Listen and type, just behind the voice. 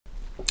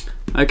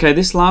Okay,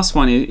 this last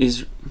one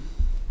is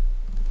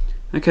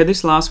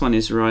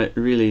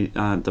really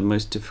the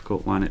most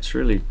difficult one. It's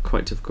really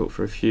quite difficult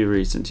for a few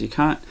reasons. You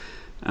can't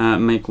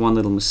make one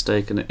little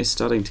mistake, and it's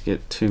starting to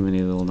get too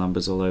many little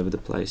numbers all over the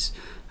place.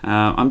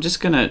 I'm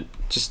just going to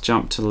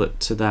jump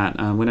to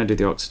that. When I do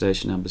the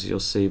oxidation numbers,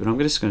 you'll see, but I'm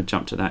just going to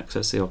jump to that because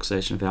that's the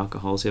oxidation of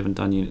alcohols. You haven't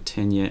done Unit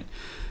 10 yet,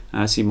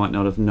 so you might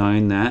not have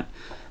known that.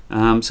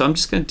 So I'm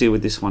just going to deal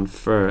with this one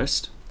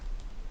first.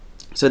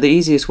 So the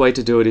easiest way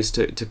to do it is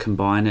to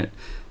combine it.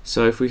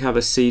 So if we have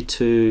a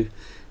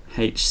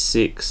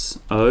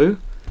C2H6O,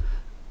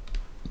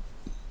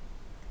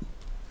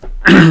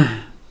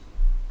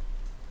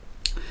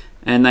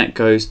 and that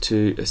goes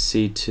to a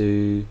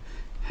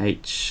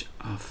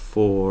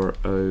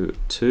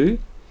C2H4O2,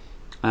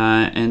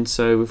 and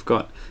so we've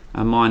got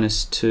a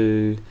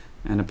 -2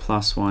 and a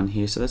 +1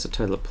 here, so that's a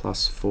total of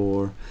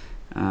 +4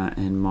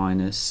 and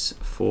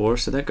 -4,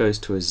 so that goes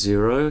to a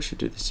 0. I should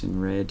do this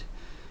in red.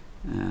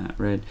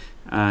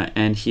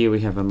 And here we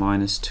have a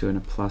 -2 and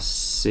a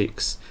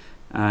 +6,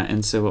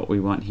 and so what we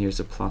want here is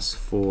a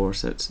 +4,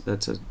 so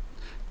that's a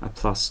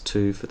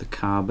 +2 for the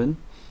carbon,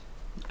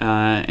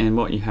 and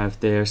what you have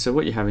there, so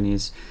what you're having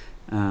is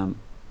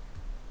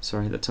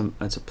sorry, that's a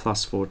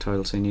 +4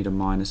 total, so you need a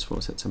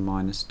 -4, so that's a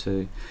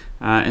 -2,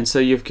 and so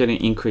you're getting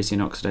an increase in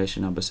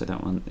oxidation number, so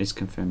that one is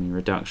confirming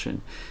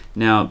reduction.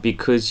 Now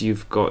because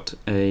you've got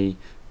a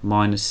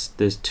minus,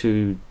 there's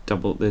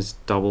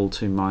double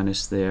 2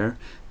 minus there,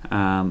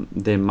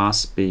 there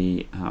must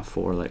be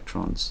 4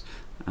 electrons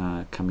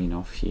coming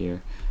off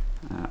here,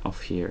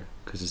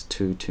 because there's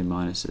two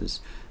minuses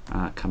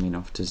coming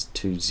off to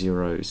 2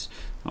 zeros.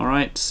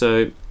 Alright,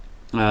 so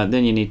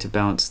then you need to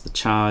balance the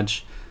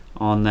charge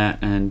on that,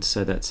 and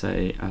so that's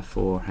a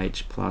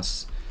 4H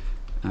plus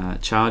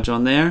charge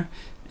on there,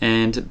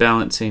 and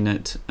balancing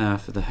it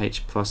for the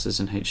H pluses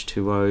and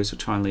H2Os, we'll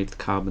try and leave the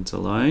carbons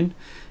alone,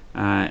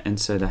 and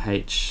so the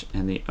H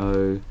and the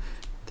O,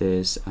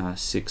 there's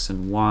 6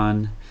 and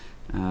 1,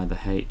 the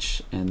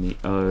H and the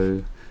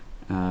O,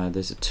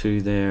 there's a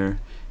 2 there,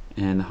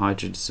 and the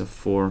hydrogens are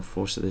 4 and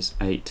 4, so there's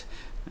 8.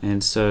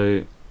 And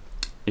so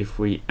if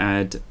we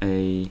add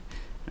a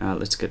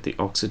let's get the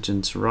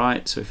oxygens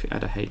right, so if you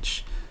add a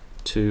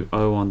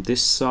H2O on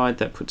this side,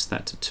 that puts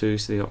that to 2,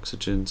 so the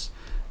oxygens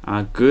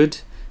are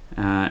good,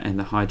 and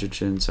the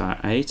hydrogens are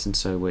 8, and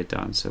so we're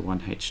done, so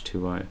 1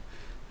 H2O.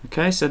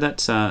 Okay, so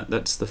that's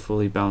the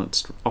fully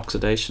balanced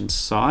oxidation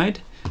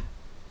side.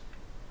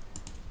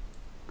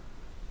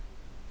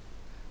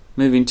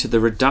 Moving to the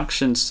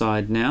reduction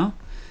side now.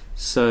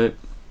 So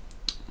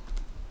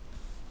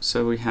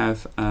we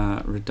have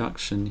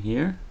reduction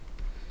here.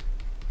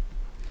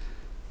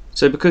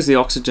 So because the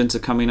oxygens are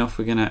coming off,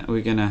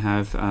 we're gonna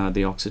have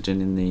the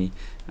oxygen in the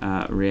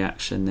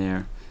reaction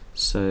there.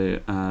 So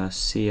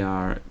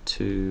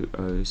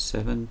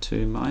Cr2O7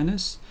 2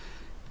 minus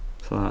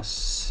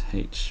plus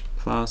H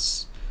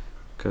plus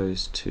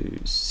goes to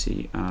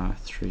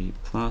Cr3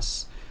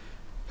 plus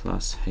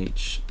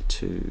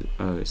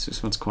H2O. So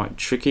this one's quite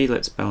tricky.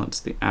 Let's balance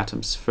the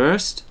atoms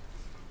first.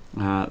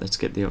 Let's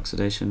get the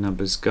oxidation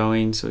numbers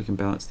going so we can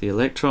balance the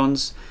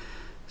electrons.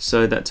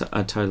 So that's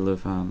a total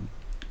of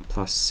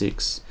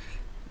 +6.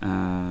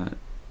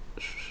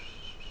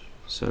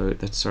 So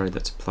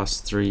that's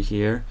 +3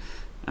 here.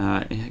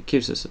 It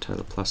gives us a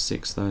total of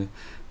 +6 though.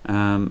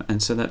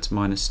 And so that's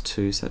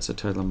 -2, so that's a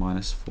total of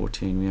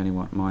 -14. We only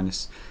want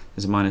there's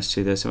a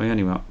 -2 there, so we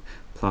only want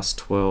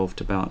 +12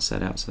 to balance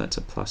that out, so that's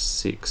a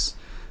 +6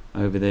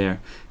 over there.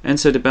 And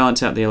so to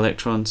balance out the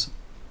electrons,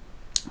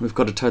 we've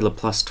got a total of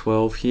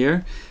 +12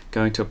 here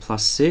going to a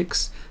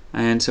 +6,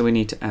 and so we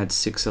need to add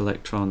 6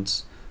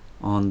 electrons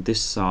on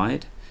this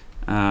side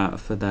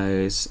for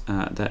those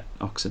that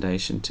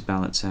oxidation to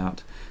balance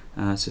out.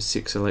 So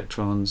 6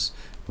 electrons,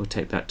 we'll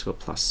take that to a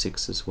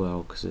 +6 as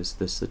well, because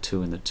there's the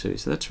 2 and the 2,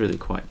 so that's really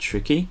quite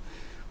tricky.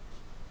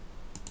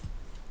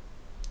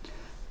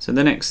 So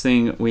the next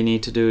thing we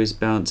need to do is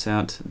balance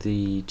out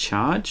the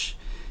charge,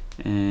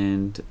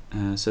 and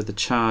so the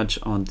charge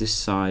on this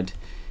side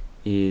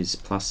is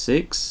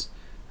 +6,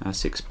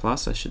 6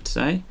 plus I should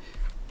say,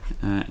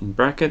 in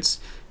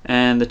brackets,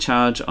 and the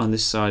charge on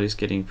this side is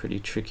getting pretty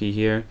tricky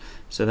here,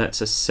 so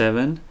that's a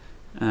 7,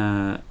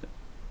 2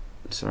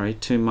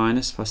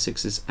 minus plus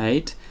 6 is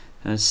 8,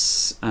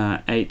 that's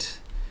 8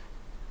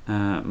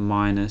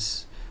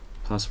 minus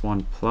plus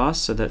 1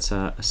 plus, so that's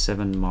a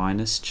 7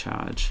 minus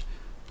charge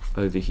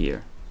over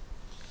here.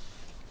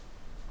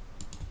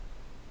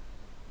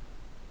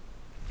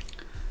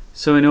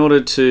 So in order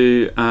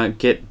to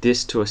get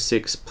this to a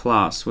 6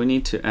 plus, we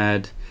need to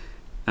add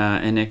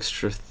an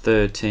extra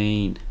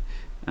 13,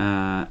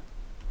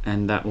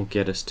 and that will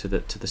get us to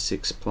the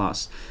 6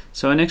 plus.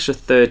 So an extra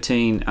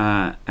 13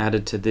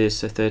 added to this,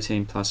 so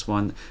 13 plus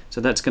 1,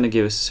 so that's going to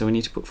give us, so we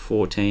need to put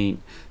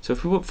 14. So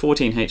if we put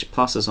 14 H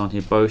pluses on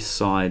here, both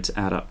sides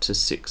add up to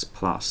 6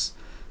 plus.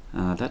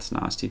 That's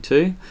nasty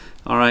too.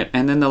 Alright,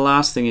 and then the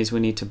last thing is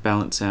we need to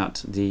balance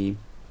out the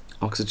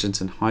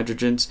oxygens and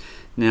hydrogens.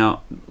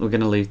 Now we're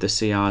going to leave the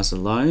CRs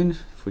alone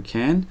if we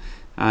can,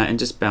 and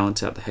just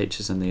balance out the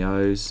H's and the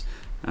O's.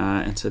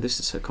 and so this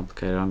is so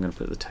complicated, I'm going to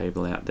put the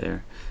table out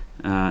there.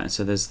 And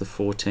so there's the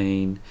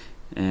 14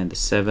 and the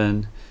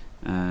 7,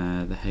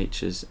 the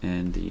H's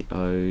and the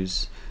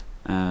O's.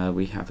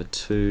 We have a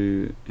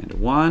 2 and a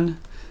 1.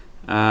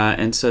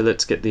 And so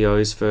let's get the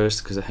O's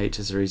first, because the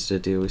H's are easy to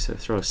deal with, so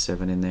throw a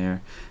 7 in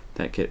there.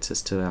 That gets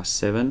us to our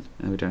 7,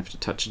 and we don't have to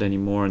touch it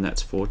anymore, and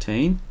that's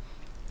 14.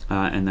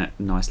 And that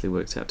nicely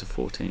works out to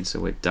 14, so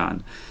we're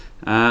done.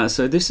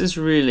 So this is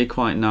really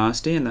quite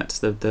nasty, and that's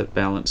the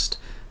balanced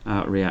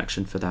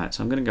reaction for that.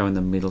 So I'm going to go in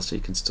the middle so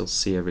you can still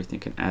see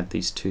everything and add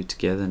these two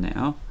together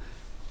now.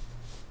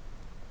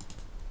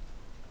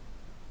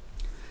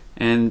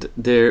 And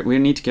there, we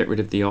need to get rid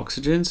of the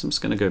oxygen, so I'm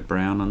just going to go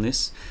brown on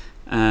this.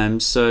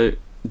 So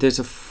there's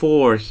a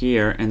 4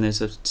 here and there's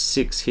a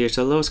 6 here,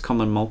 so the lowest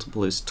common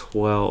multiple is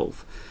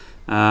 12.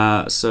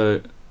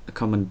 So a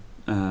common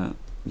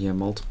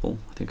multiple,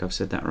 I think I've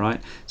said that right.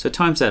 So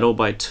times that all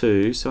by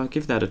 2, so I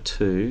give that a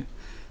 2,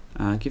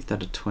 give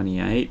that a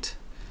 28,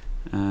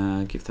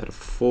 give that a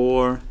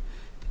 4,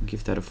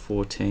 give that a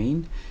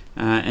 14,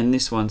 and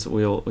this one's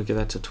we give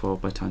that to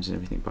 12 by times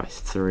everything by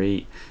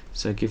 3,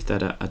 so give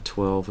that a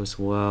 12 as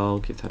well,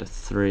 give that a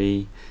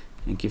 3,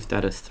 and give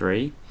that a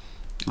 3.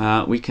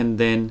 We can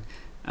then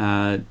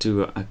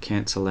do a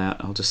cancel out.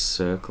 I'll just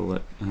circle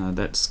it.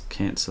 That's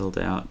cancelled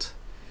out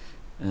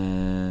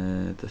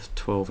the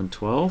 12 and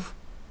 12.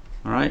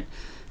 All right,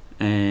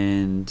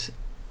 and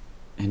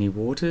any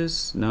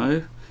waters?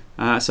 No.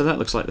 So that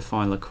looks like the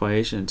final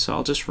equation. So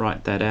I'll just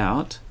write that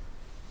out.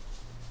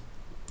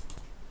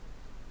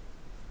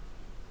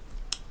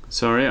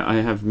 Sorry, I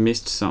have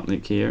missed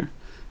something here.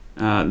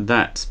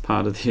 That's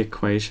part of the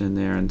equation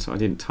there, and so I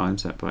didn't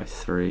times that by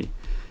 3.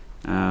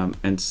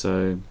 And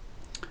so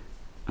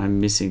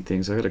I'm missing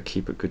things. I've got to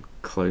keep a good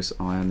close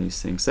eye on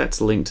these things. That's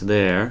linked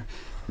there,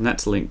 and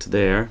that's linked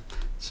there.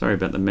 Sorry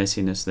about the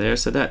messiness there.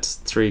 So that's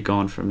 3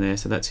 gone from there,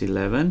 so that's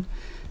 11,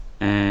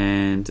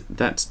 and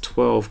that's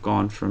 12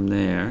 gone from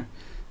there,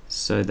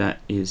 so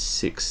that is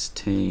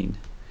 16.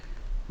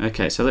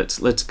 Okay, so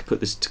let's put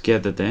this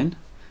together then.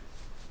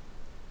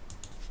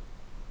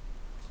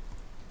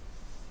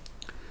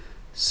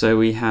 So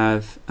we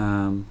have,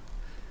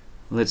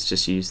 let's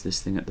just use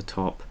this thing at the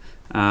top.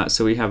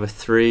 So we have a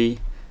 3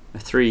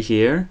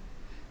 here.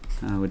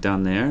 We're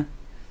done there.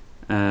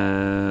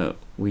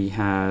 We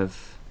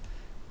have,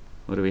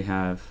 what do we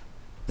have?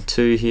 A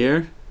 2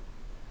 here.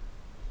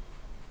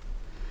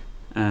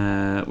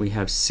 We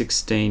have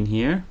 16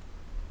 here.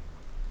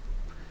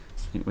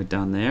 I think we're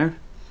done there.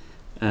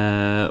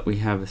 We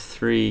have a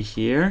 3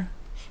 here.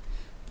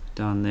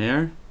 Done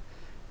there.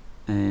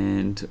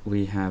 And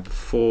we have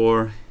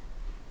 4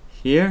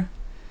 here.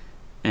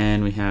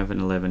 And we have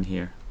an 11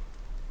 here.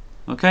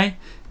 Okay?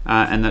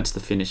 And that's the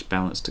finished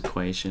balanced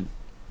equation.